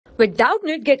With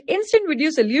Doubtnut, get instant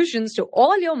video solutions to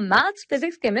all your maths,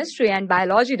 physics, chemistry, and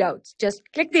biology doubts. Just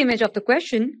click the image of the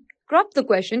question, crop the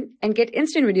question, and get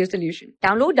instant video solution.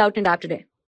 Download Doubtnut app today.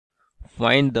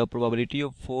 Find the probability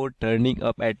of 4 turning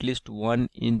up at least 1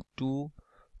 in 2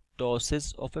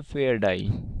 tosses of a fair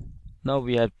die. Now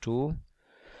we have to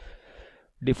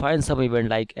define some event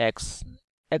like x.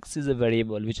 X is a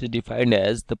variable which is defined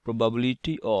as the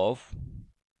probability of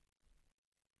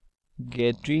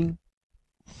getting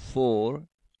 4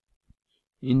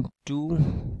 in 2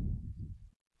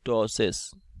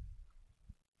 tosses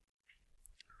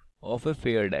of a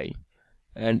fair die,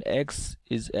 and x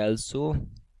is also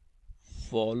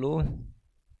follow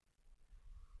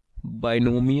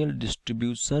binomial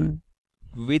distribution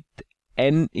with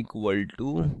n equal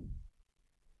to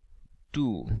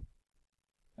 2,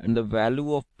 and the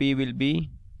value of p will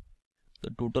be, the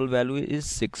total value is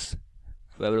 6,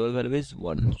 variable value is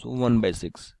 1, so 1 by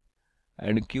 6,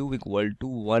 and q equal to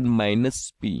 1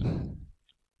 minus p,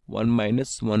 1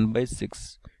 minus 1 by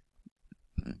 6,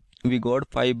 we got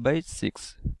 5 by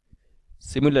 6.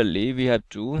 Similarly we have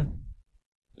to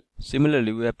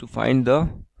find the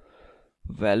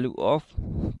value of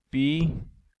p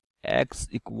x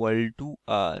equal to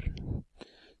r,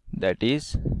 that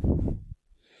is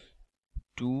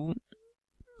 2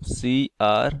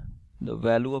 cr. The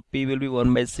value of p will be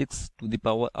 1 by 6 to the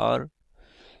power r.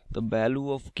 The value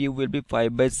of q will be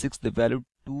 5 by 6, the value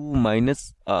 2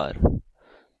 minus r.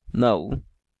 Now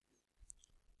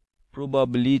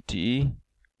probability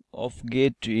of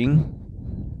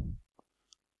getting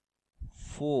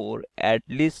 4 at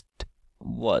least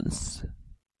once,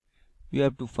 we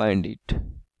have to find it.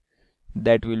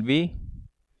 That will be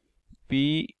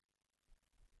p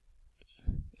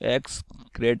x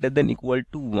greater than equal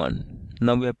to 1.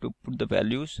 Now we have to put the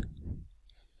values,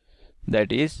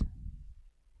 that is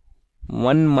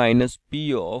 1 minus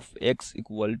p of x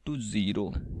equal to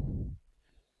 0,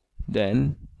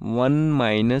 then 1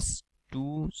 minus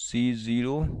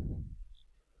 2c0,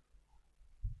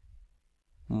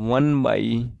 1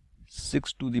 by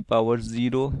 6 to the power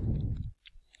 0,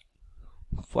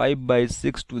 5 by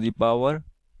 6 to the power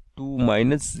 2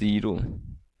 minus 0.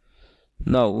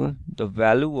 Now the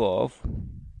value of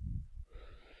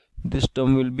this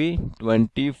term will be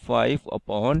 25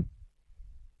 upon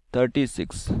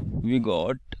 36. We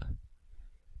got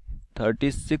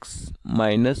 36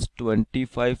 minus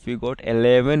 25, we got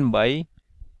 11 by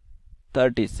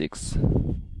 36.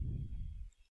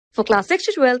 For class 6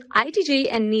 to 12, IIT JEE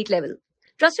and NEET level.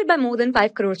 Trusted by more than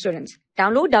 5 crore students.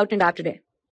 Download Doubtnut app today.